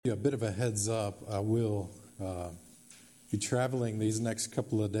A bit of a heads up, I will be traveling these next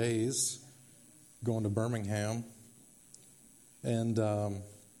couple of days, going to Birmingham, and I'm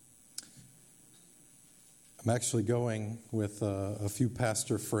actually going with a few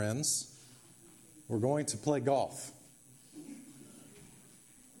pastor friends. We're going to play golf.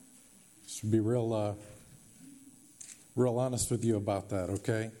 Should be real honest with you about that,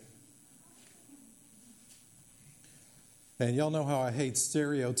 okay? And y'all know how I hate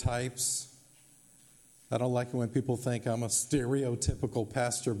stereotypes. I don't like it when people think I'm a stereotypical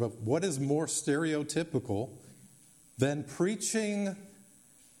pastor, but what is more stereotypical than preaching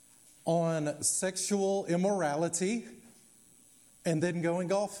on sexual immorality and then going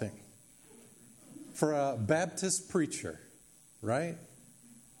golfing for a Baptist preacher, right?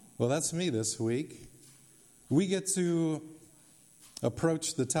 Well, that's me this week. We get to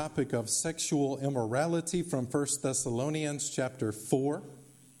approach the topic of sexual immorality from 1 Thessalonians chapter 4.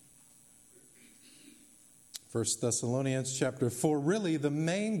 1 Thessalonians chapter 4. Really, the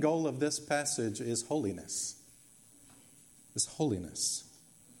main goal of this passage is holiness. Is holiness.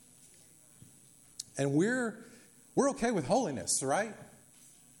 And we're okay with holiness, right?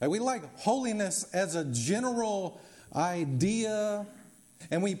 And we like holiness as a general idea.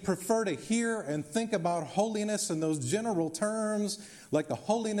 And we prefer to hear and think about holiness in those general terms, like the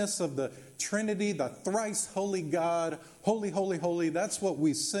holiness of the Trinity, the thrice holy God, holy, holy, holy. That's what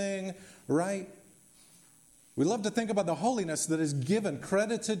we sing, right? We love to think about the holiness that is given,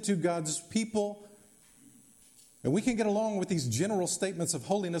 credited to God's people. And we can get along with these general statements of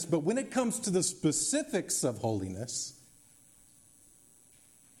holiness, but when it comes to the specifics of holiness,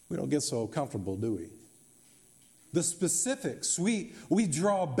 we don't get so comfortable, do we? The specifics, we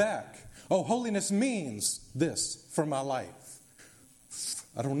draw back. Oh, holiness means this for my life.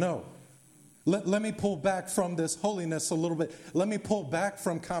 I don't know. Let me pull back from this holiness a little bit. Let me pull back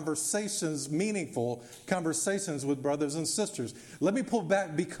from conversations, meaningful conversations with brothers and sisters. Let me pull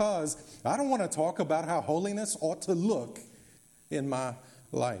back because I don't want to talk about how holiness ought to look in my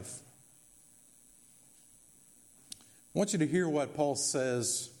life. I want you to hear what Paul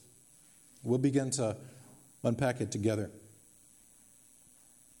says. We'll begin to unpack it together.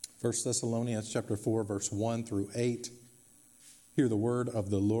 1 Thessalonians chapter 4, verse 1 through 8. Hear the word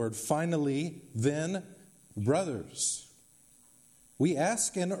of the Lord. Finally, then, brothers, we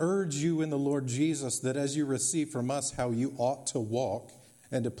ask and urge you in the Lord Jesus that as you receive from us how you ought to walk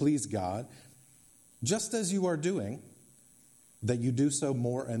and to please God, just as you are doing, that you do so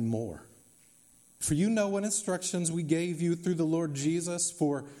more and more. For you know what instructions we gave you through the Lord Jesus,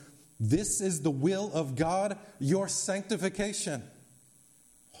 for this is the will of God, your sanctification,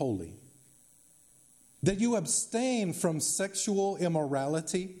 holy. That you abstain from sexual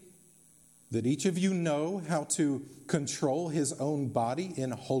immorality, that each of you know how to control his own body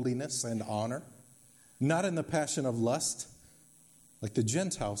in holiness and honor, not in the passion of lust, like the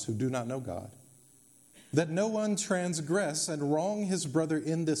Gentiles who do not know God. That no one transgress and wrong his brother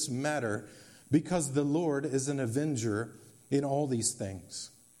in this matter, because the Lord is an avenger in all these things.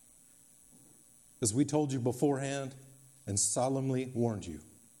 As we told you beforehand and solemnly warned you.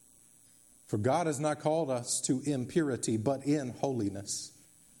 For God has not called us to impurity, but in holiness.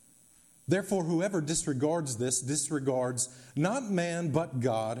 Therefore, whoever disregards this disregards not man, but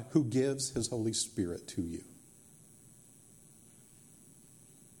God, who gives his Holy Spirit to you.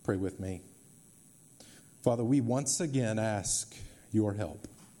 Pray with me. Father, we once again ask your help.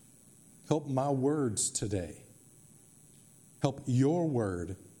 Help my words today. Help your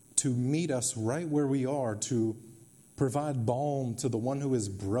word to meet us right where we are, to provide balm to the one who is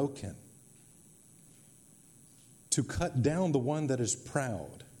broken, to cut down the one that is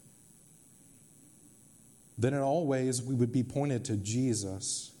proud, that in all ways we would be pointed to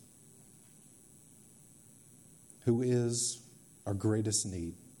Jesus, who is our greatest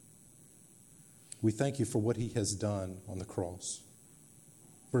need. We thank you for what he has done on the cross,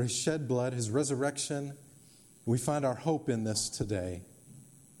 for his shed blood, his resurrection. We find our hope in this today,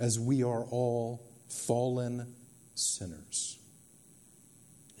 as we are all fallen sinners.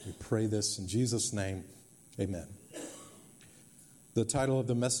 We pray this in Jesus' name. Amen. The title of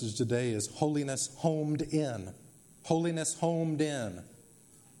the message today is Holiness Homed In. Holiness Homed In.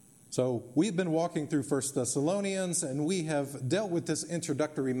 So we've been walking through 1 Thessalonians, and we have dealt with this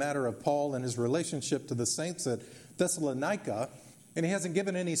introductory matter of Paul and his relationship to the saints at Thessalonica, and he hasn't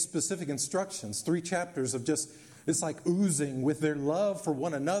given any specific instructions. 3 chapters of just, it's like oozing with their love for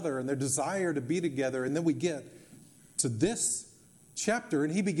one another and their desire to be together. And then we get to this chapter,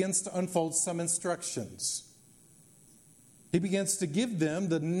 and he begins to unfold some instructions. He begins to give them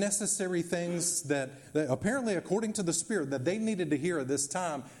the necessary things that apparently, according to the Spirit, that they needed to hear at this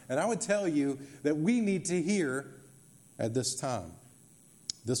time. And I would tell you that we need to hear at this time,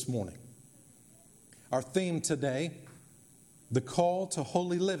 this morning. Our theme today, the call to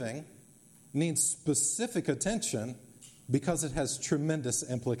holy living, needs specific attention because it has tremendous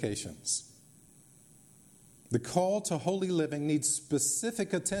implications. The call to holy living needs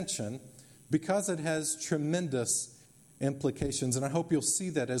specific attention because it has tremendous implications. And I hope you'll see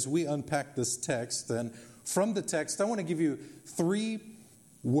that as we unpack this text. And from the text, I want to give you 3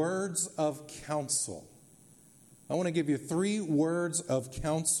 words of counsel. I want to give you 3 words of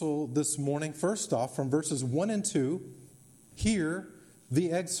counsel this morning. First off, from verses 1 and 2, hear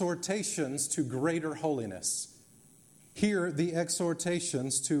the exhortations to greater holiness. Hear the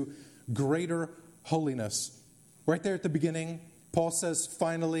exhortations to greater holiness. Right there at the beginning, Paul says,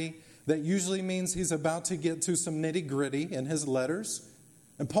 finally. That usually means he's about to get to some nitty-gritty in his letters.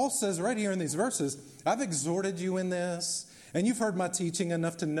 And Paul says right here in these verses, I've exhorted you in this, and you've heard my teaching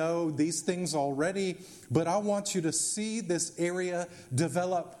enough to know these things already, but I want you to see this area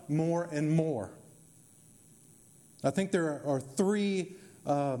develop more and more. I think there are 3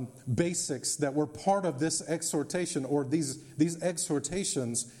 basics that were part of this exhortation, or these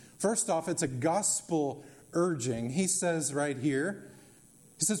exhortations. First off, it's a gospel urging. He says right here,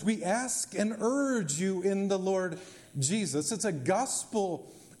 he says, we ask and urge you in the Lord Jesus. It's a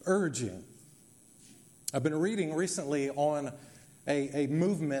gospel urging. I've been reading recently on a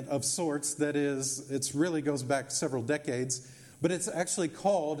movement of sorts that it really goes back several decades, but it's actually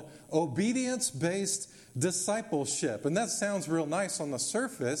called obedience-based discipleship. And that sounds real nice on the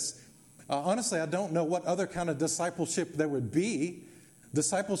surface. Honestly, I don't know what other kind of discipleship there would be.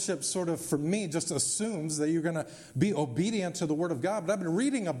 Discipleship sort of, for me, just assumes that you're going to be obedient to the Word of God. But I've been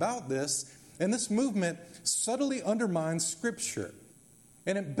reading about this, and this movement subtly undermines Scripture.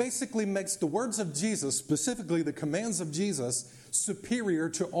 And it basically makes the words of Jesus, specifically the commands of Jesus, superior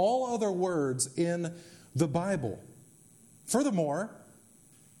to all other words in the Bible. Furthermore,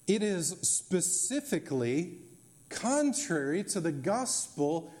 it is specifically contrary to the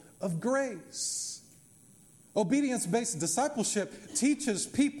gospel of grace. Obedience-based discipleship teaches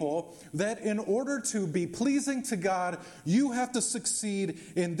people that in order to be pleasing to God, you have to succeed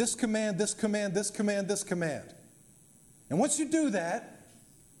in this command, this command, this command, this command. And once you do that,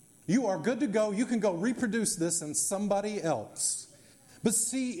 you are good to go. You can go reproduce this in somebody else. But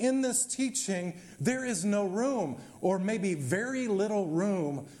see, in this teaching, there is no room, or maybe very little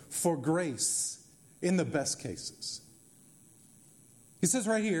room, for grace in the best cases. He says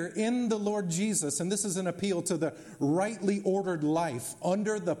right here, in the Lord Jesus, and this is an appeal to the rightly ordered life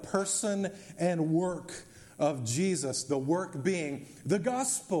under the person and work of Jesus, the work being the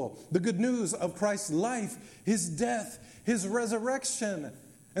gospel, the good news of Christ's life, his death, his resurrection.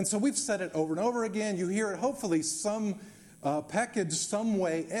 And so we've said it over and over again. You hear it hopefully some package some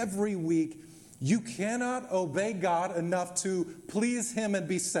way every week. You cannot obey God enough to please him and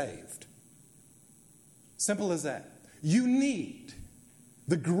be saved. Simple as that. You need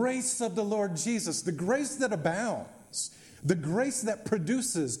the grace of the Lord Jesus, the grace that abounds, the grace that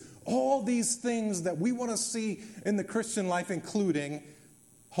produces all these things that we want to see in the Christian life, including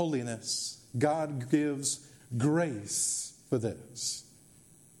holiness. God gives grace for this.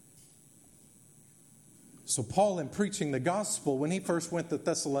 So Paul, in preaching the gospel, when he first went to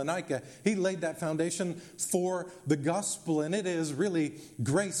Thessalonica, he laid that foundation for the gospel, and it is really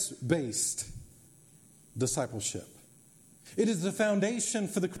grace-based discipleship. It is the foundation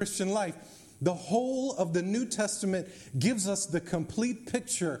for the Christian life. The whole of the New Testament gives us the complete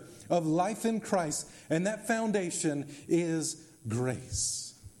picture of life in Christ, and that foundation is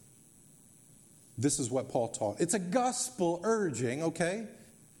grace. This is what Paul taught. It's a gospel urging, okay?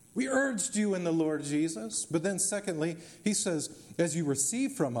 We urged you in the Lord Jesus. But then secondly, he says, as you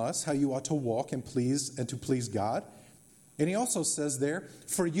receive from us how you ought to walk and to please God. And he also says there,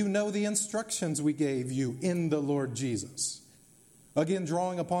 for you know the instructions we gave you in the Lord Jesus. Again,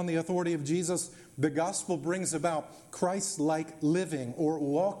 drawing upon the authority of Jesus, the gospel brings about Christ-like living or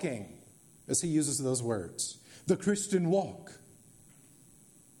walking, as he uses those words. The Christian walk.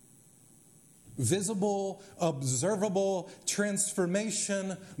 Visible, observable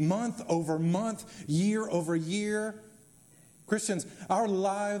transformation, month over month, year over year. Christians, our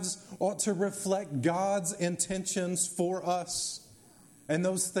lives ought to reflect God's intentions for us. And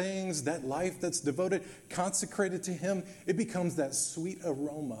those things, that life that's devoted, consecrated to him, it becomes that sweet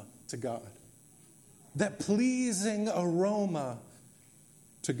aroma to God. That pleasing aroma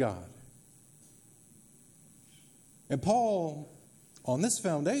to God. And Paul, on this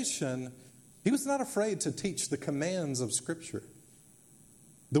foundation, He was not afraid to teach the commands of Scripture.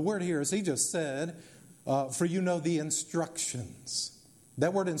 The word here, as he just said, for you know the instructions.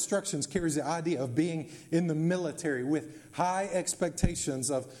 That word instructions carries the idea of being in the military with high expectations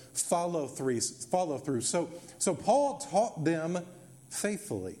of follow through. So Paul taught them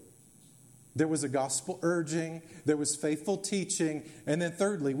faithfully. There was a gospel urging, there was faithful teaching, and then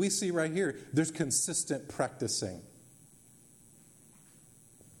thirdly, we see right here, there's consistent practicing.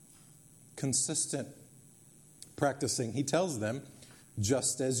 Consistent practicing. He tells them,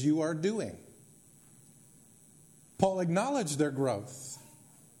 just as you are doing. Paul acknowledged their growth,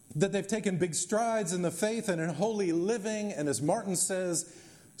 that they've taken big strides in the faith and in holy living, and as Martin says,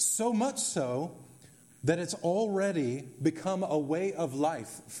 so much so that it's already become a way of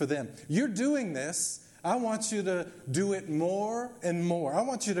life for them. You're doing this. I want you to do it more and more. I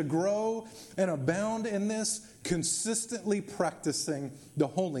want you to grow and abound in this, consistently practicing the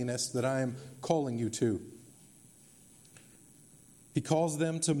holiness that I am calling you to. He calls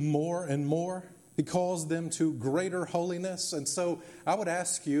them to more and more. He calls them to greater holiness. And so I would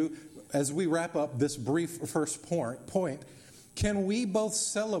ask you, as we wrap up this brief first point, can we both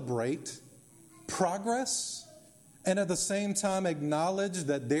celebrate progress and at the same time acknowledge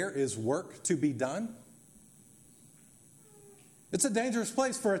that there is work to be done? It's a dangerous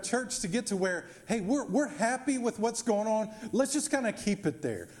place for a church to get to where, hey, we're happy with what's going on. Let's just kind of keep it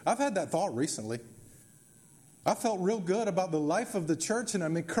there. I've had that thought recently. I felt real good about the life of the church, and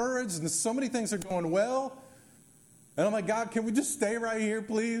I'm encouraged, and so many things are going well. And I'm like, God, can we just stay right here,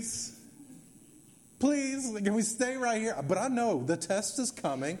 please? Please, can we stay right here? But I know the test is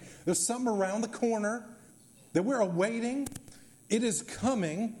coming. There's something around the corner that we're awaiting. It is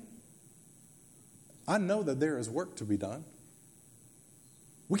coming. I know that there is work to be done.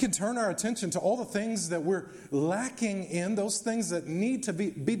 We can turn our attention to all the things that we're lacking in, those things that need to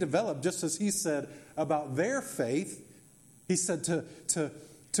be developed, just as he said about their faith. He said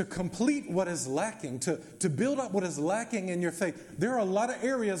to complete what is lacking, to build up what is lacking in your faith. There are a lot of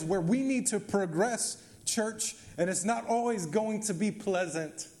areas where we need to progress, church, and it's not always going to be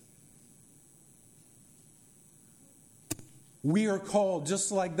pleasant. We are called,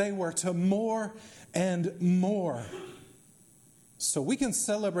 just like they were, to more and more. So we can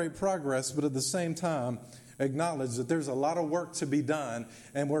celebrate progress, but at the same time, acknowledge that there's a lot of work to be done,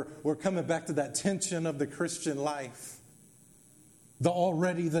 and we're coming back to that tension of the Christian life. The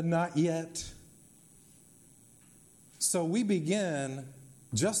already, the not yet. So we begin,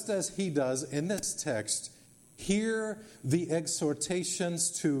 just as he does in this text, hear the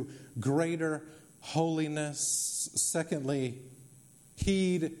exhortations to greater holiness. Secondly,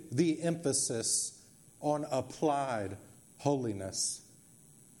 heed the emphasis on applied holiness.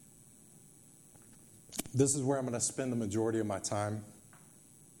 This is where I'm going to spend the majority of my time.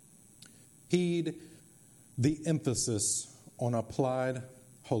 Heed the emphasis on applied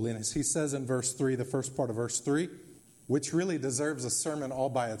holiness. He says in verse 3, the first part of verse 3, which really deserves a sermon all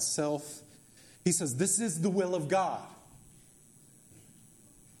by itself. He says, this is the will of God,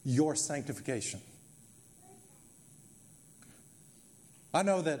 your sanctification. I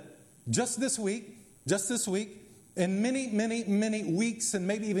know that just this week, and many weeks and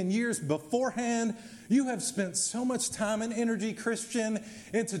maybe even years beforehand, you have spent so much time and energy, Christian,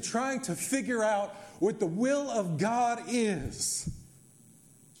 into trying to figure out what the will of God is.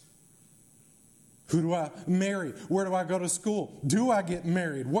 Who do I marry? Where do I go to school? Do I get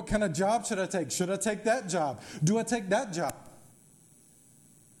married? What kind of job should I take? Should I take that job? Do I take that job?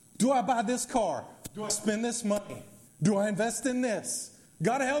 Do I buy this car? Do I spend this money? Do I invest in this?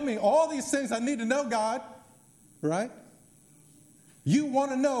 God help me. All these things I need to know, God. Right? You want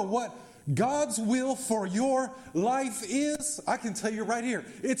to know what God's will for your life is? I can tell you right here.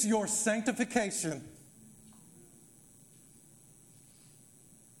 It's your sanctification.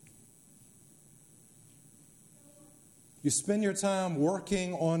 You spend your time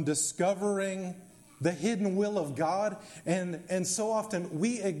working on discovering the hidden will of God, and so often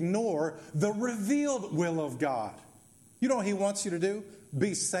we ignore the revealed will of God. You know what He wants you to do?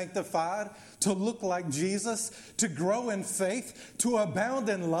 Be sanctified, to look like Jesus, to grow in faith, to abound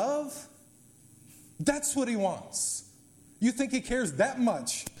in love. That's what He wants. You think He cares that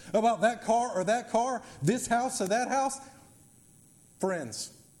much about that car, this house or that house?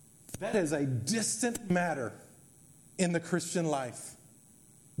 Friends, that is a distant matter in the Christian life.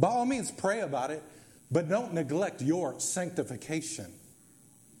 By all means, pray about it, but don't neglect your sanctification.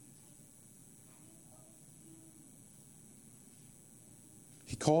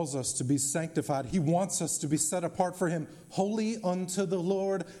 He calls us to be sanctified. He wants us to be set apart for Him, holy unto the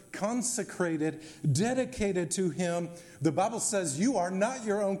Lord, consecrated, dedicated to Him. The Bible says you are not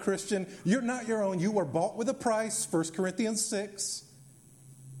your own, Christian. You're not your own. You were bought with a price, 1 Corinthians 6.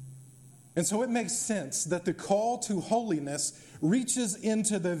 And so it makes sense that the call to holiness reaches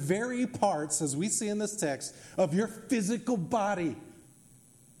into the very parts, as we see in this text, of your physical body.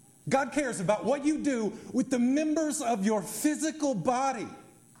 God cares about what you do with the members of your physical body.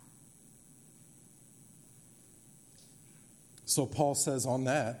 So Paul says on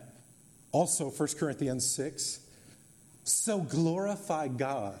that, also 1 Corinthians 6, so glorify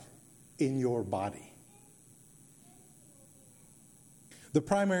God in your body. The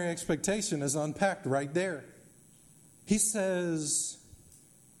primary expectation is unpacked right there. He says,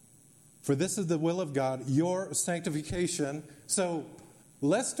 for this is the will of God, your sanctification. So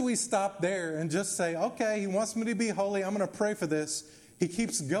lest we stop there and just say, okay, He wants me to be holy, I'm going to pray for this. He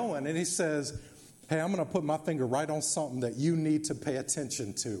keeps going and he says, hey, I'm going to put my finger right on something that you need to pay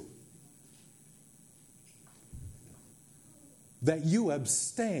attention to. That you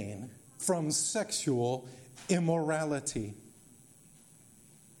abstain from sexual immorality.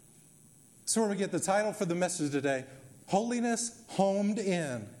 So where we get the title for the message today, Holiness Homed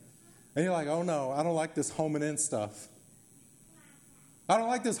In. And you're like, oh no, I don't like this homing in stuff. I don't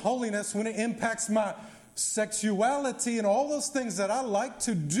like this holiness when it impacts my sexuality and all those things that I like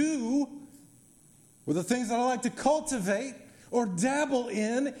to do, or the things that I like to cultivate or dabble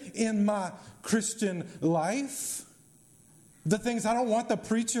in my Christian life. The things I don't want the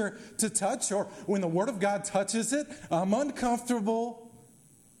preacher to touch, or when the Word of God touches it, I'm uncomfortable.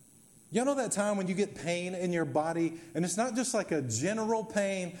 You know that time when you get pain in your body, and it's not just like a general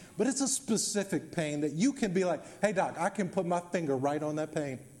pain, but it's a specific pain that you can be like, hey doc, I can put my finger right on that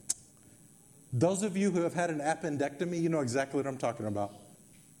pain. Those of you who have had an appendectomy, you know exactly what I'm talking about.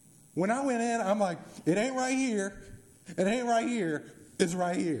 When I went in, I'm like, it ain't right here, it ain't right here, it's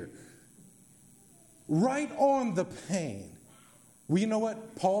right here. Right on the pain. Well, you know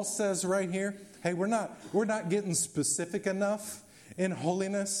what Paul says right here? Hey, we're not getting specific enough in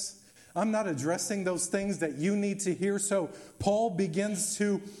holiness. I'm not addressing those things that you need to hear. So Paul begins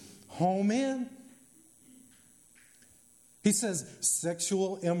to home in. He says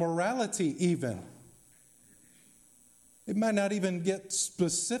sexual immorality even. It might not even get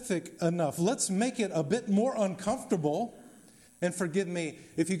specific enough. Let's make it a bit more uncomfortable. And forgive me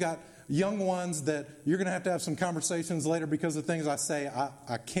if you got young ones that you're going to have some conversations later because of things I say.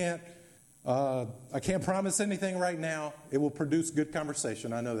 I can't promise anything right now. It will produce good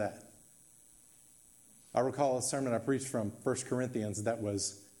conversation. I know that. I recall a sermon I preached from 1 Corinthians that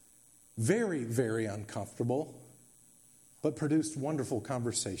was very, very uncomfortable, but produced wonderful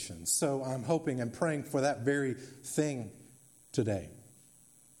conversations. So I'm hoping and praying for that very thing today.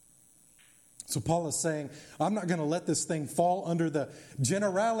 So Paul is saying, I'm not going to let this thing fall under the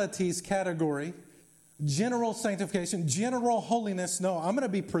generalities category, general sanctification, general holiness. No, I'm going to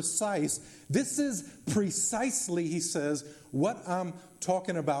be precise. This is precisely, he says, what I'm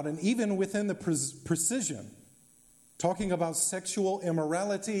talking about. And even within the precision, talking about sexual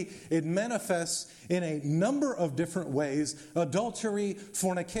immorality, it manifests in a number of different ways: adultery,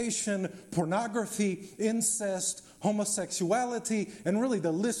 fornication, pornography, incest, homosexuality, and really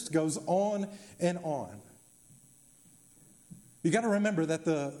the list goes on and on. You got to remember that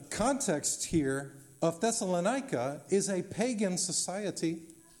the context here of Thessalonica is a pagan society.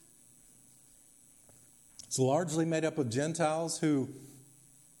 It's largely made up of Gentiles who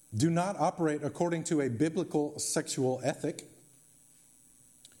do not operate according to a biblical sexual ethic.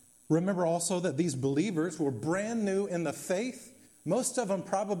 Remember also that these believers were brand new in the faith, most of them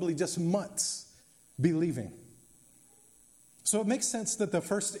probably just months believing. So it makes sense that the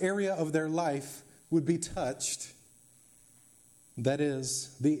first area of their life would be touched. That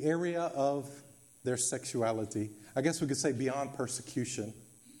is, the area of their sexuality. I guess we could say beyond persecution.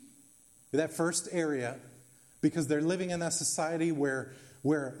 That first area, because they're living in that society where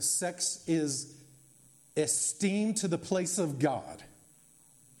sex is esteemed to the place of God.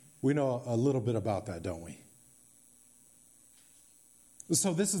 We know a little bit about that, don't we?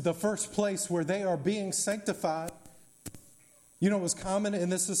 So this is the first place where they are being sanctified. You know, it was common in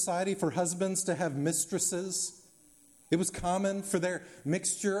this society for husbands to have mistresses. It was common for their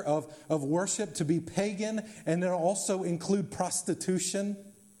mixture of worship to be pagan and then also include prostitution.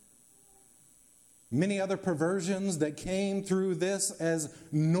 Many other perversions that came through this as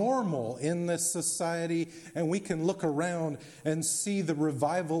normal in this society, and we can look around and see the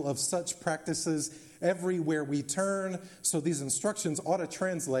revival of such practices everywhere we turn. So these instructions ought to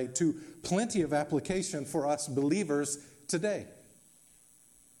translate to plenty of application for us believers today.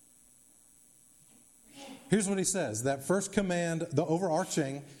 Here's what he says. That first command, the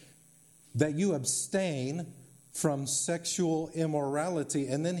overarching, that you abstain from sexual immorality.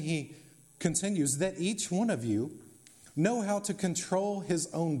 And then he continues, that each one of you know how to control his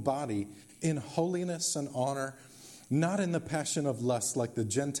own body in holiness and honor, not in the passion of lust like the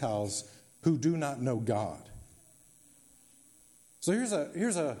Gentiles who do not know God. So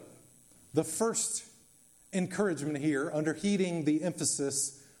here's the first encouragement here under heeding the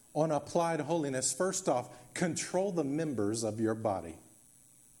emphasis on applied holiness. First off, control the members of your body.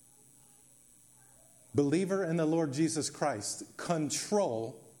 Believer in the Lord Jesus Christ,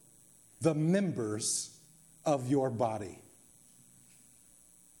 control the members of your body.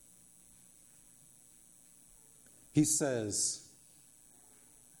 He says,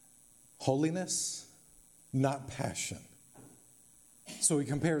 holiness, not passion. So he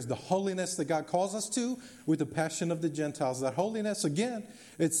compares the holiness that God calls us to with the passion of the Gentiles. That holiness, again,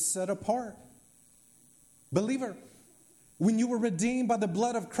 it's set apart. Believer, when you were redeemed by the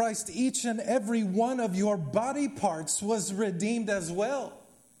blood of Christ, each and every one of your body parts was redeemed as well.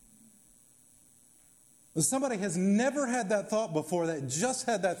 Somebody has never had that thought before that just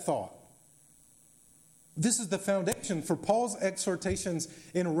had that thought. This is the foundation for Paul's exhortations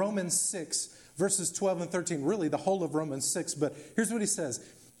in Romans 6, verses 12 and 13. Really, the whole of Romans 6. But here's what he says.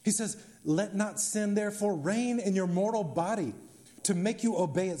 He says, let not sin therefore reign in your mortal body to make you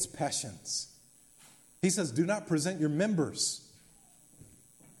obey its passions. He says, do not present your members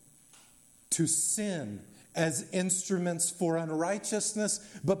to sin as instruments for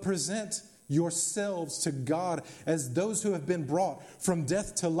unrighteousness, but present yourselves to God as those who have been brought from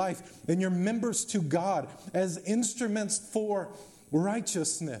death to life, and your members to God as instruments for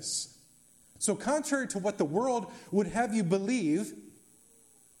righteousness. So contrary to what the world would have you believe,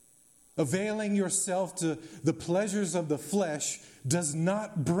 availing yourself to the pleasures of the flesh does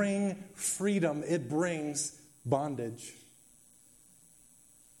not bring freedom. It brings bondage.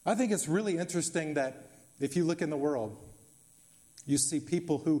 I think it's really interesting that if you look in the world, you see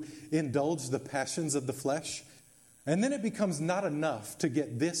people who indulge the passions of the flesh, and then it becomes not enough to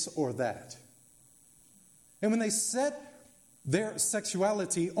get this or that. And when they set their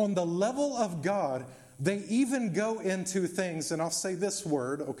sexuality on the level of God, they even go into things, and I'll say this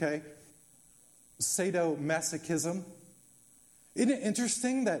word, okay? Sadomasochism. Isn't it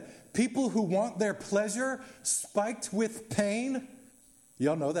interesting that people who want their pleasure spiked with pain,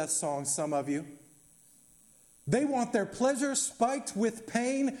 y'all know that song, some of you. They want their pleasure spiked with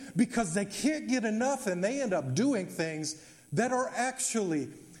pain because they can't get enough, and they end up doing things that are actually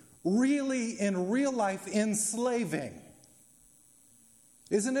really, in real life, enslaving.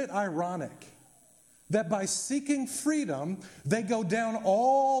 Isn't it ironic that by seeking freedom, they go down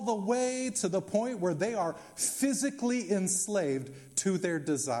all the way to the point where they are physically enslaved to their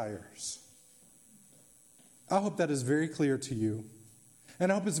desires? I hope that is very clear to you.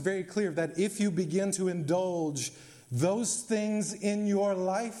 And I hope it's very clear that if you begin to indulge those things in your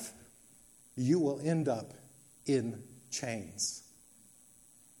life, you will end up in chains.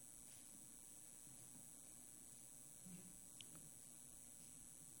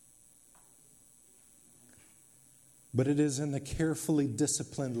 But it is in the carefully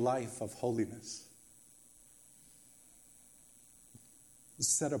disciplined life of holiness,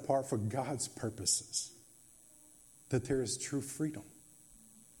 set apart for God's purposes, that there is true freedom.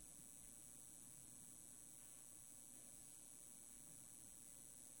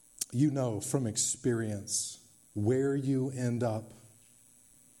 You know from experience where you end up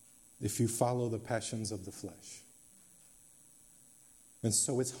if you follow the passions of the flesh. And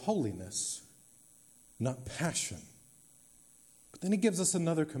so it's holiness, not passion. But then he gives us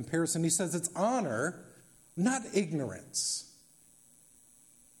another comparison. He says it's honor, not ignorance.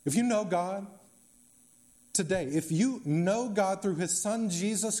 If you know God today, if you know God through his Son,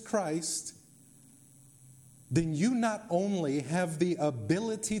 Jesus Christ, then you not only have the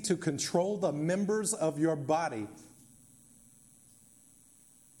ability to control the members of your body,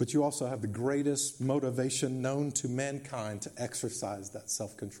 but you also have the greatest motivation known to mankind to exercise that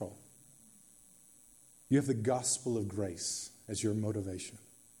self-control. You have the gospel of grace as your motivation.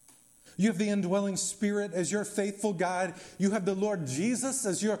 You have the indwelling Spirit as your faithful guide. You have the Lord Jesus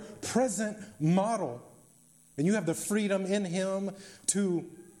as your present model. And you have the freedom in him to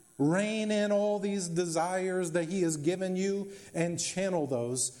rein in all these desires that he has given you and channel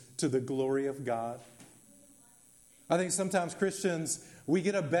those to the glory of God. I think sometimes Christians, we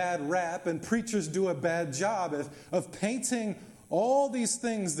get a bad rap, and preachers do a bad job of painting all these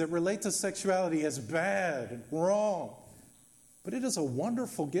things that relate to sexuality as bad and wrong. But it is a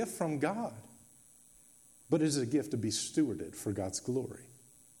wonderful gift from God. But it is a gift to be stewarded for God's glory.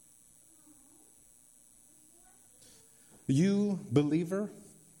 You, believer,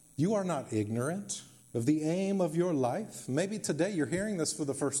 you are not ignorant of the aim of your life. Maybe today you're hearing this for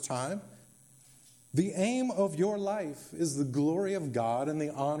the first time. The aim of your life is the glory of God and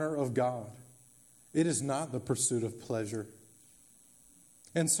the honor of God. It is not the pursuit of pleasure.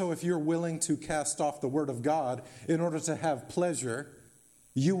 And so if you're willing to cast off the Word of God in order to have pleasure,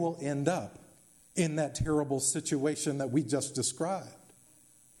 you will end up in that terrible situation that we just described.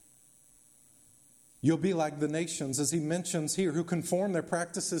 You'll be like the nations, as he mentions here, who conform their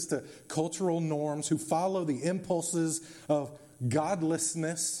practices to cultural norms, who follow the impulses of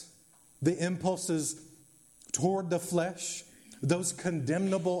godlessness, the impulses toward the flesh, those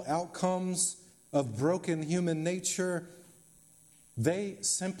condemnable outcomes of broken human nature. They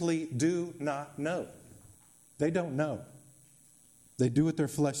simply do not know. They don't know. They do what their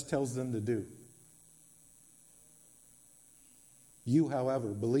flesh tells them to do. You, however,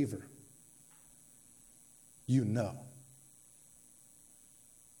 believer, you know.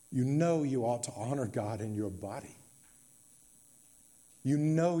 You know you ought to honor God in your body. You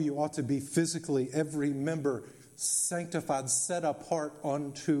know you ought to be physically, every member, sanctified, set apart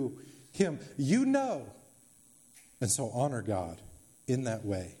unto Him. You know. And so honor God in that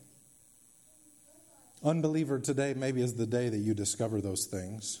way. Unbeliever, today maybe is the day that you discover those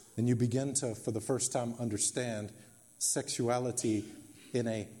things and you begin to, for the first time, understand sexuality in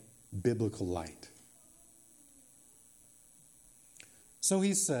a biblical light. So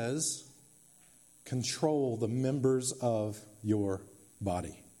he says, control the members of your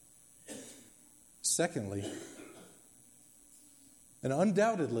body. Secondly, and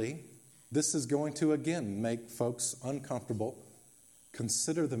undoubtedly, this is going to again make folks uncomfortable.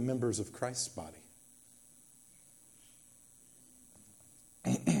 Consider the members of Christ's body.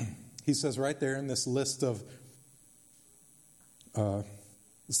 He says right there in this list of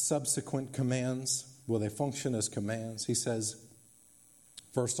subsequent commands, well, they function as commands. He says,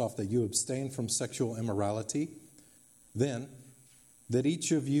 first off, that you abstain from sexual immorality. Then, that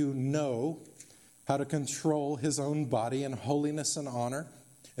each of you know how to control his own body in holiness and honor.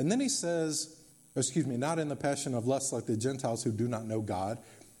 And then he says, not in the passion of lust like the Gentiles who do not know God.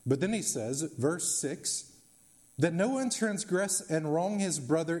 But then he says, verse 6, that no one transgress and wrong his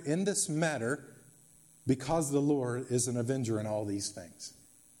brother in this matter, because the Lord is an avenger in all these things.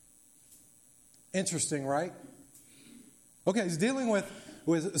 Interesting, right? Okay, he's dealing with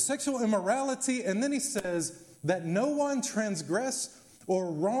sexual immorality, and then he says that no one transgress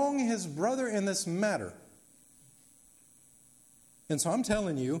or wrong his brother in this matter. And so I'm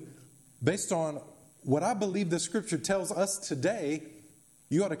telling you, based on what I believe the Scripture tells us today,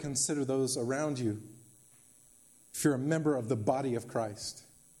 you ought to consider those around you if you're a member of the body of Christ.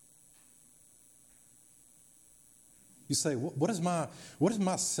 You say, what does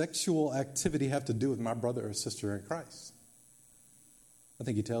my sexual activity have to do with my brother or sister in Christ? I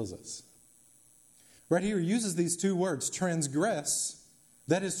think he tells us. Right here, he uses these two words, transgress,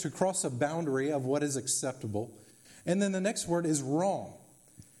 that is to cross a boundary of what is acceptable. And then the next word is wrong,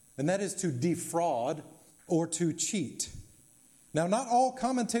 and that is to defraud or to cheat. Now, not all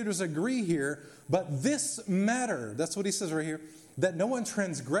commentators agree here, but this matter, that's what he says right here, that no one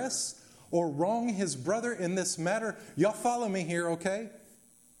transgress or wrong his brother in this matter. Y'all follow me here, okay?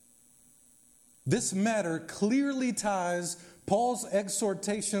 This matter clearly ties Paul's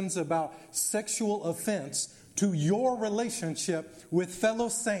exhortations about sexual offense to your relationship with fellow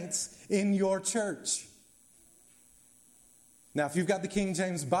saints in your church. Now, if you've got the King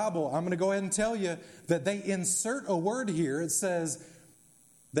James Bible, I'm going to go ahead and tell you that they insert a word here. It says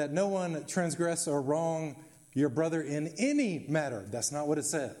that no one transgress or wrong your brother in any matter. That's not what it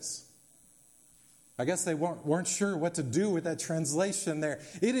says. I guess they weren't sure what to do with that translation there.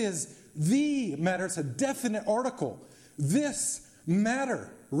 It is the matter. It's a definite article. This matter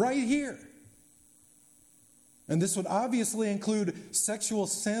right here. And this would obviously include sexual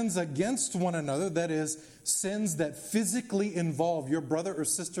sins against one another. That is, sins that physically involve your brother or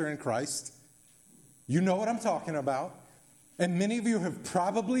sister in Christ. You know what I'm talking about. And many of you have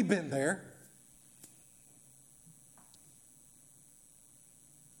probably been there.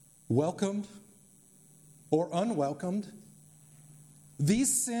 Welcomed or unwelcomed.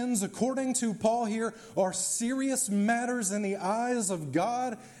 These sins, according to Paul here, are serious matters in the eyes of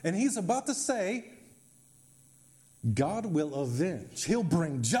God. And he's about to say, God will avenge. He'll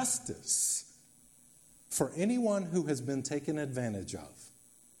bring justice for anyone who has been taken advantage of.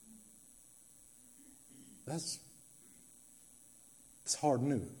 That's hard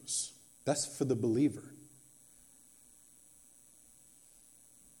news. That's for the believer.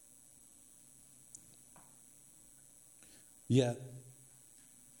 Yet,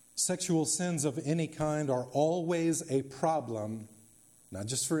 Sexual sins of any kind are always a problem, not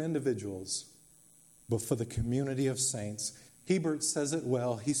just for individuals, but for the community of saints. Hebert says it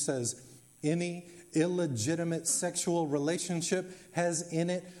well. He says, any illegitimate sexual relationship has in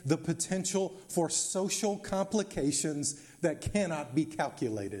it the potential for social complications that cannot be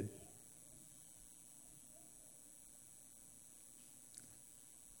calculated.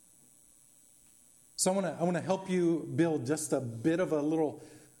 So I want to help you build just a bit of a little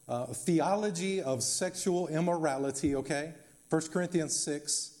theology of sexual immorality, okay? 1 Corinthians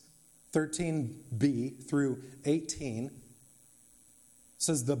 6, 13b through 18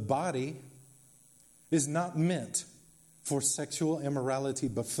 says the body is not meant for sexual immorality,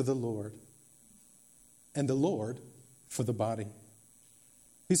 but for the Lord, and the Lord for the body.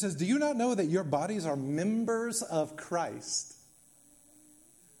 He says, do you not know that your bodies are members of Christ?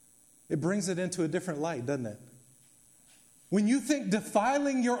 It brings it into a different light, doesn't it? When you think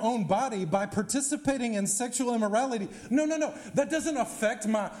defiling your own body by participating in sexual immorality, no, that doesn't affect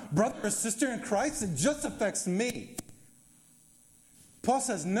my brother or sister in Christ. It just affects me. Paul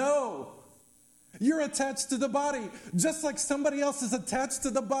says, no, you're attached to the body, just like somebody else is attached to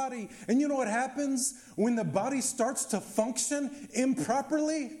the body. And you know what happens when the body starts to function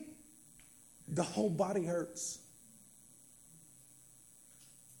improperly? The whole body hurts.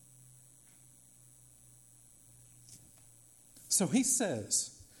 So he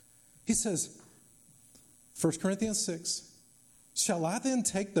says, 1 Corinthians 6, shall I then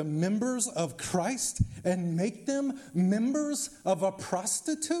take the members of Christ and make them members of a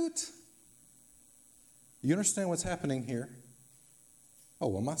prostitute? You understand what's happening here? Oh,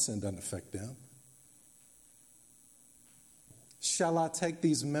 well, my sin doesn't affect them. Shall I take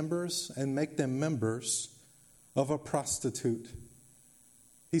these members and make them members of a prostitute?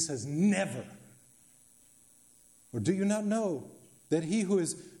 He says, never. Or do you not know that he who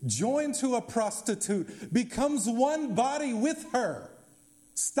is joined to a prostitute becomes one body with her?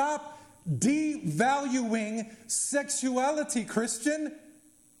 Stop devaluing sexuality, Christian.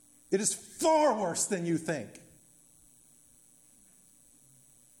 It is far worse than you think.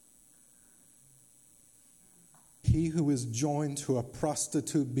 He who is joined to a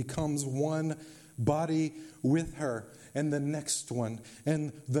prostitute becomes one body with her. And the next one,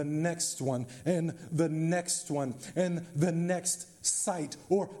 and the next one, and the next one, and the next sight,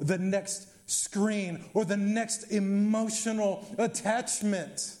 or the next screen, or the next emotional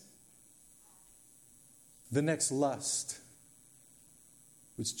attachment. The next lust,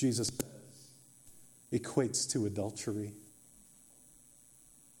 which Jesus says equates to adultery.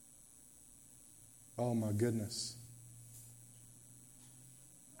 Oh my goodness.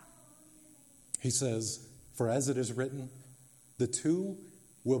 He says, for as it is written, the two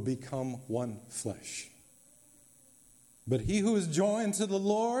will become one flesh. But he who is joined to the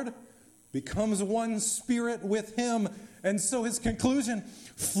Lord becomes one spirit with him. And so his conclusion,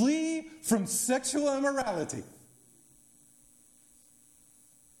 flee from sexual immorality.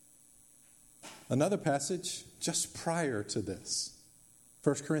 Another passage just prior to this,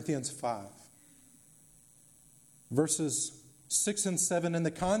 1 Corinthians 5, verses 6 and 7, in the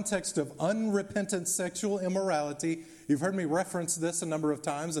context of unrepentant sexual immorality. You've heard me reference this a number of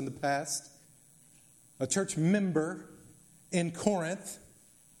times in the past. A church member in Corinth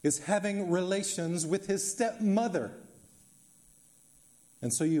is having relations with his stepmother.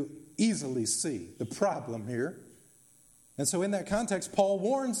 And so you easily see the problem here. And so in that context, Paul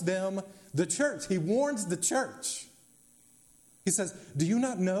warns them, the church. He warns the church. He says, do you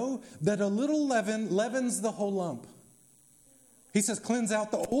not know that a little leaven leavens the whole lump? He says, cleanse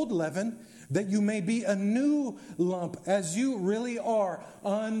out the old leaven, that you may be a new lump, as you really are,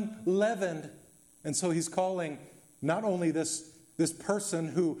 unleavened. And so he's calling not only this person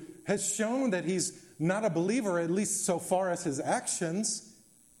who has shown that he's not a believer, at least so far as his actions,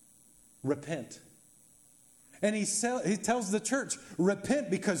 repent. And he tells the church,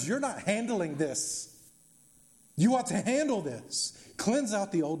 repent because you're not handling this. You ought to handle this. Cleanse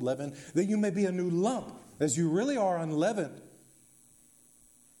out the old leaven, that you may be a new lump, as you really are unleavened.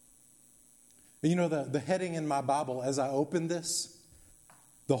 You know, the heading in my Bible as I open this,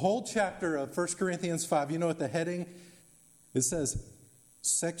 the whole chapter of 1 Corinthians 5, you know what the heading? It says,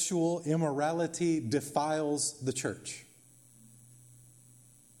 sexual immorality defiles the church.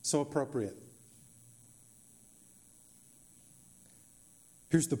 So appropriate.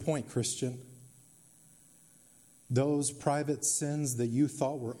 Here's the point, Christian. Those private sins that you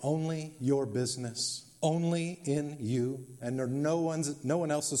thought were only your business, only in you, and they're no one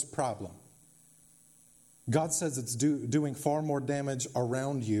else's problem. God says it's doing far more damage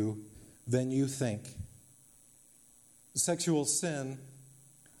around you than you think. Sexual sin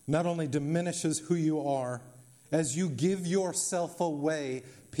not only diminishes who you are as you give yourself away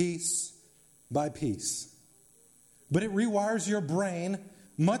piece by piece, but it rewires your brain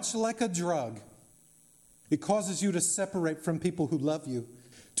much like a drug. It causes you to separate from people who love you,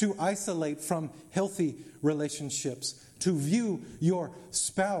 to isolate from healthy relationships, to view your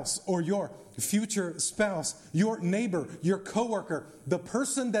spouse or your future spouse, your neighbor, your coworker, the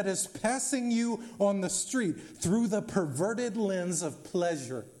person that is passing you on the street through the perverted lens of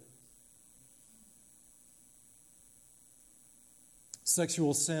pleasure.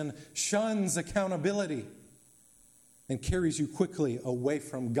 Sexual sin shuns accountability and carries you quickly away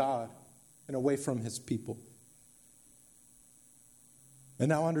from God and away from His people. And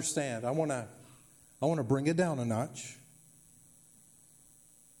now understand, I want to bring it down a notch.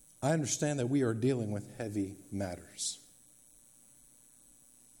 I understand that we are dealing with heavy matters.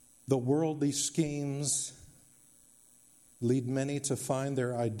 The worldly schemes lead many to find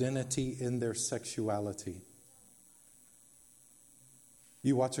their identity in their sexuality.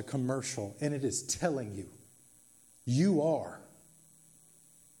 You watch a commercial and it is telling you, you are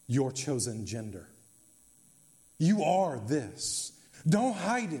your chosen gender. You are this. Don't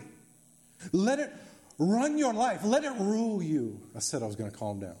hide it. Let it run your life. Let it rule you. I said I was going to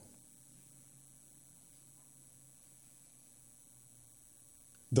calm down.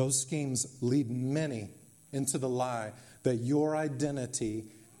 Those schemes lead many into the lie that your identity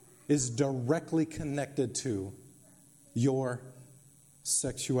is directly connected to your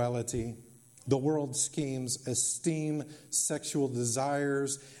sexuality. The world schemes esteem sexual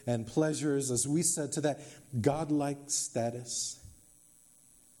desires and pleasures, as we said, to that godlike status.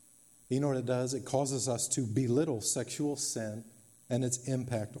 You know what it does? It causes us to belittle sexual sin and its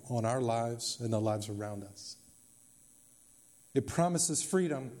impact on our lives and the lives around us. It promises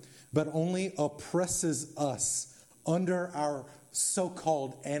freedom, but only oppresses us under our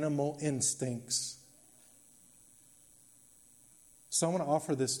so-called animal instincts. So I want to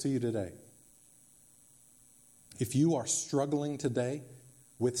offer this to you today. If you are struggling today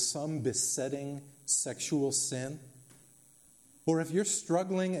with some besetting sexual sin, or if you're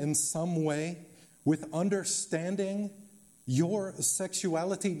struggling in some way with understanding your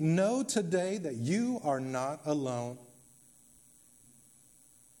sexuality, know today that you are not alone.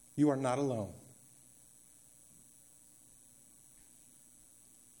 You are not alone.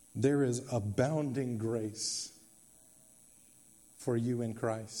 There is abounding grace for you in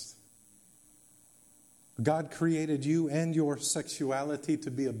Christ. God created you and your sexuality to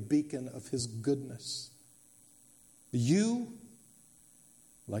be a beacon of His goodness. You,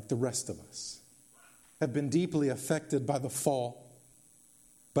 like the rest of us, have been deeply affected by the fall,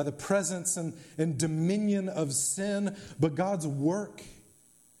 by the presence and dominion of sin, but God's work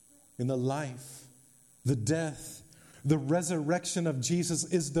in the life, the death, the resurrection of Jesus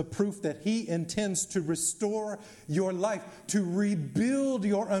is the proof that He intends to restore your life, to rebuild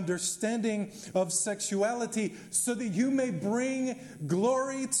your understanding of sexuality so that you may bring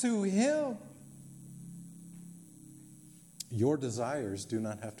glory to Him. Your desires do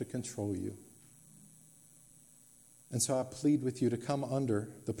not have to control you. And so I plead with you to come under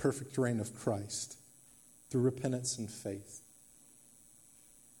the perfect reign of Christ through repentance and faith.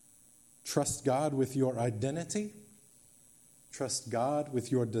 Trust God with your identity. Trust God with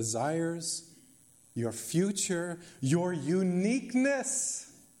your desires, your future, your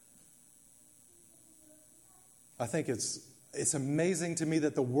uniqueness. I think it's amazing to me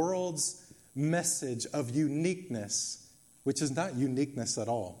that the world's message of uniqueness, which is not uniqueness at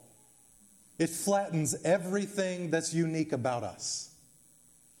all, it flattens everything that's unique about us.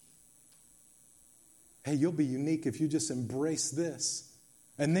 Hey, you'll be unique if you just embrace this.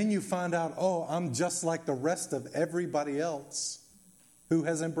 And then you find out, oh, I'm just like the rest of everybody else who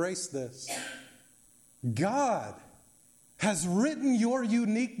has embraced this. God has written your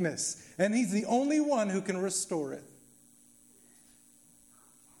uniqueness, and He's the only one who can restore it.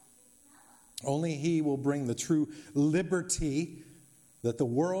 Only He will bring the true liberty that the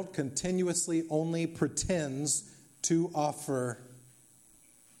world continuously only pretends to offer.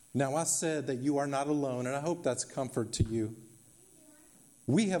 Now, I said that you are not alone, and I hope that's comfort to you.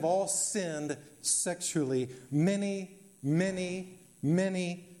 We have all sinned sexually many, many,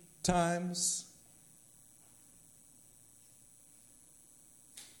 many times.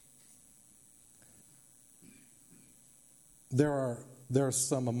 There are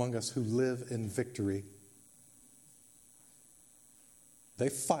some among us who live in victory. They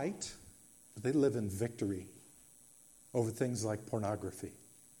fight, but they live in victory over things like pornography.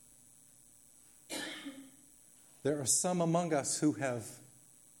 There are some among us who have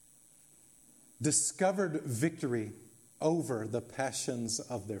discovered victory over the passions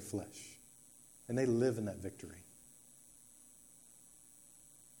of their flesh. And they live in that victory.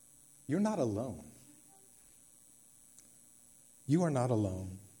 You're not alone. You are not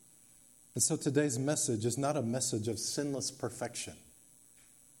alone. And so today's message is not a message of sinless perfection.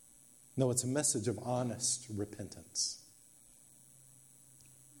 No, it's a message of honest repentance.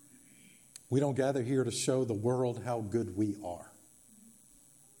 We don't gather here to show the world how good we are.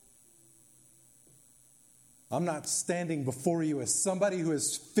 I'm not standing before you as somebody who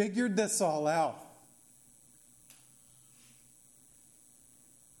has figured this all out.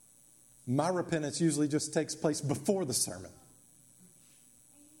 My repentance usually just takes place before the sermon.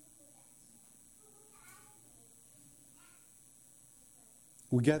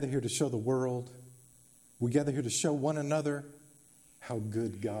 We gather here to show the world, we gather here to show one another how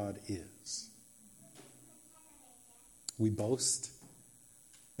good God is. We boast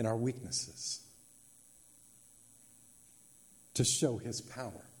in our weaknesses to show His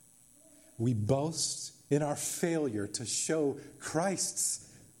power. We boast in our failure to show Christ's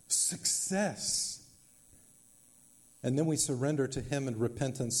success. And then we surrender to Him in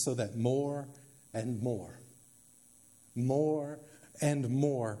repentance so that more and more and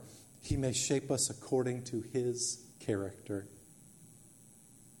more, He may shape us according to His character.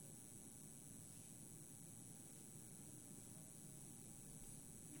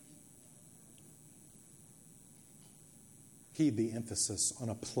 Heed the emphasis on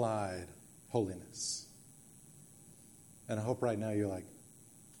applied holiness. And I hope right now you're like,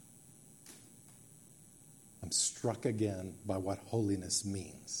 I'm struck again by what holiness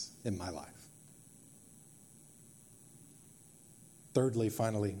means in my life. Thirdly,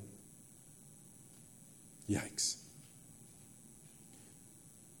 finally, yikes.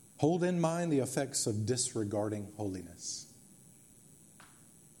 Hold in mind the effects of disregarding holiness.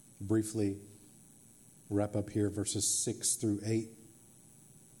 Briefly wrap up here, verses 6 through 8.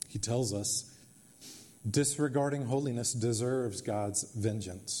 He tells us, disregarding holiness deserves God's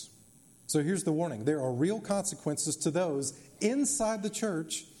vengeance. So here's the warning. There are real consequences to those inside the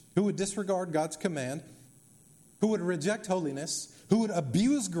church who would disregard God's command, who would reject holiness, who would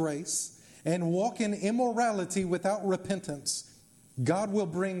abuse grace, and walk in immorality without repentance. God will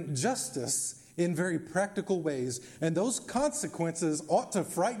bring justice in very practical ways, and those consequences ought to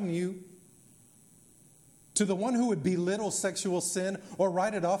frighten you. To the one who would belittle sexual sin or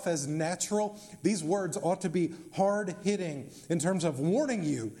write it off as natural, these words ought to be hard-hitting in terms of warning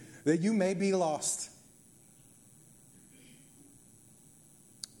you that you may be lost.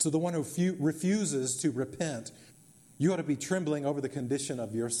 To the one who refuses to repent, you ought to be trembling over the condition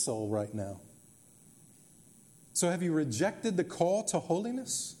of your soul right now. So have you rejected the call to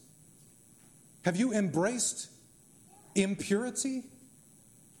holiness? Have you embraced impurity?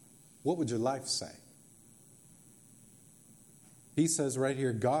 What would your life say? He says right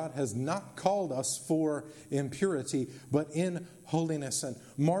here, God has not called us for impurity, but in holiness. And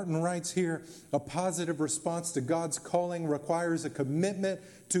Martin writes here, a positive response to God's calling requires a commitment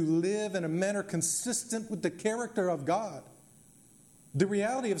to live in a manner consistent with the character of God. The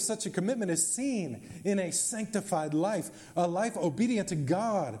reality of such a commitment is seen in a sanctified life, a life obedient to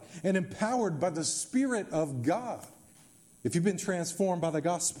God and empowered by the Spirit of God. If you've been transformed by the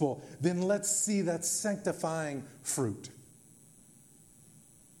gospel, then let's see that sanctifying fruit.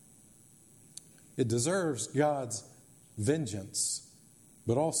 It deserves God's vengeance,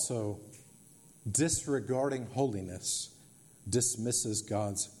 but also disregarding holiness dismisses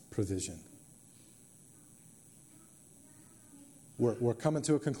God's provision. We're coming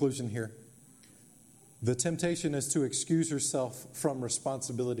to a conclusion here. The temptation is to excuse yourself from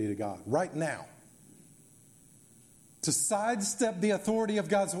responsibility to God right now, to sidestep the authority of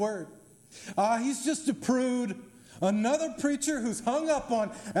God's word. He's just a prude. Another preacher who's hung up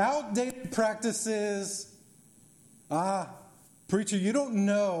on outdated practices. Preacher, you don't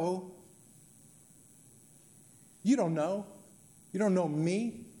know. You don't know. You don't know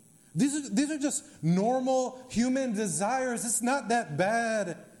me. These are just normal human desires. It's not that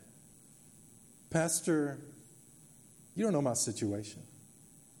bad. Pastor, you don't know my situation.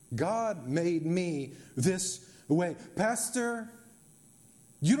 God made me this way. Pastor,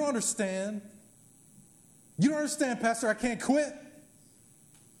 you don't understand. You don't understand, Pastor, I can't quit.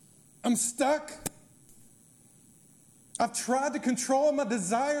 I'm stuck. I've tried to control my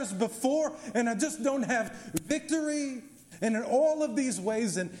desires before, and I just don't have victory. And in all of these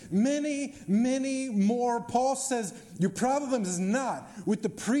ways, and many, many more, Paul says, your problem is not with the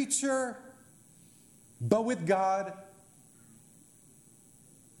preacher, but with God.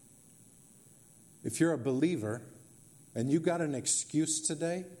 If you're a believer and you got an excuse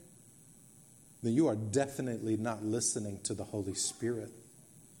today, then you are definitely not listening to the Holy Spirit,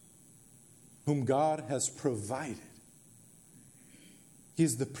 whom God has provided. He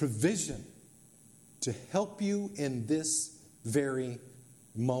is the provision to help you in this very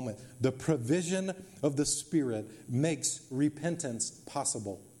moment. The provision of the Spirit makes repentance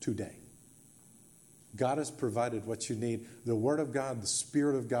possible today. God has provided what you need. The Word of God, the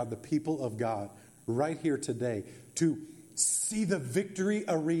Spirit of God, the people of God, right here today, to see the victory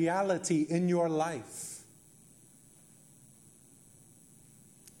a reality in your life.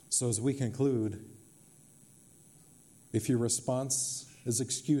 So as we conclude, if your response is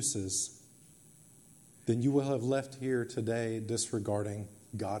excuses, then you will have left here today disregarding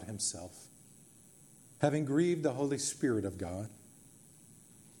God Himself, having grieved the Holy Spirit of God.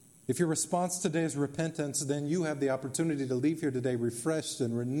 If your response today is repentance, then you have the opportunity to leave here today refreshed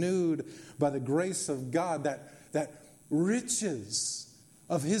and renewed by the grace of God, that riches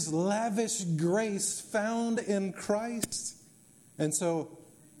of His lavish grace found in Christ. And so,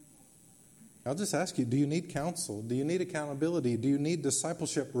 I'll just ask you, do you need counsel? Do you need accountability? Do you need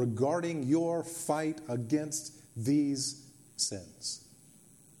discipleship regarding your fight against these sins?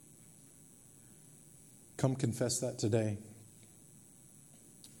 Come confess that today.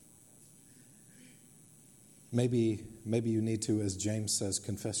 Maybe you need to, as James says,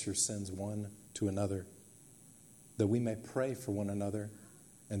 confess your sins one to another, that we may pray for one another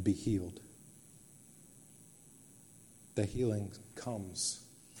and be healed. The healing comes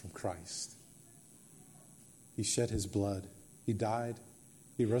from Christ. He shed His blood. He died.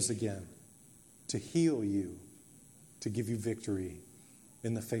 He rose again to heal you, to give you victory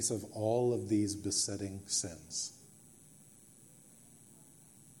in the face of all of these besetting sins.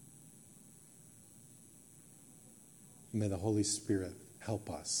 May the Holy Spirit help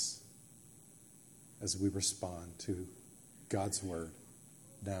us as we respond to God's Word.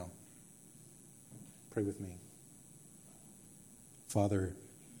 Now, pray with me. Father,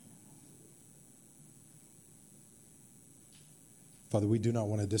 we do not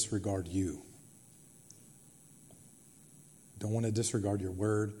want to disregard you. Don't want to disregard your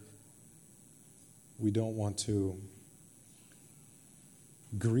word. We don't want to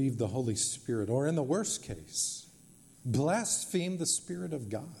grieve the Holy Spirit, or in the worst case, blaspheme the Spirit of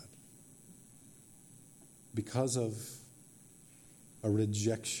God because of a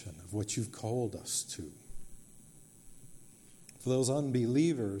rejection of what you've called us to. For those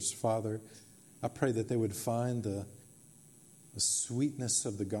unbelievers, Father, I pray that they would find the sweetness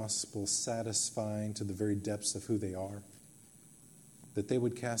of the gospel satisfying to the very depths of who they are. That they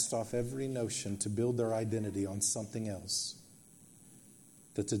would cast off every notion to build their identity on something else.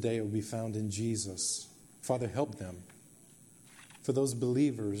 That today it will be found in Jesus. Father, help them. For those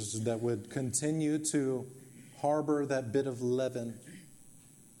believers that would continue to harbor that bit of leaven,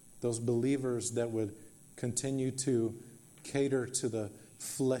 those believers that would continue to cater to the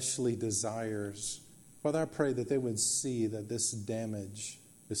fleshly desires, Father, I pray that they would see that this damage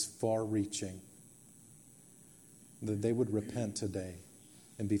is far-reaching, that they would repent today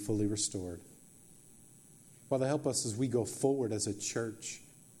and be fully restored. Father, help us as we go forward as a church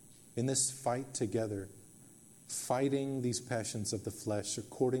in this fight together, fighting these passions of the flesh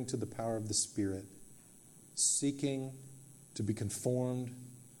according to the power of the Spirit, seeking to be conformed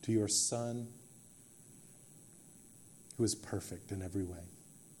to your Son, who is perfect in every way.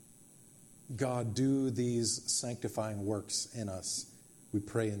 God, do these sanctifying works in us. We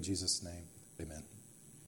pray in Jesus' name. Amen.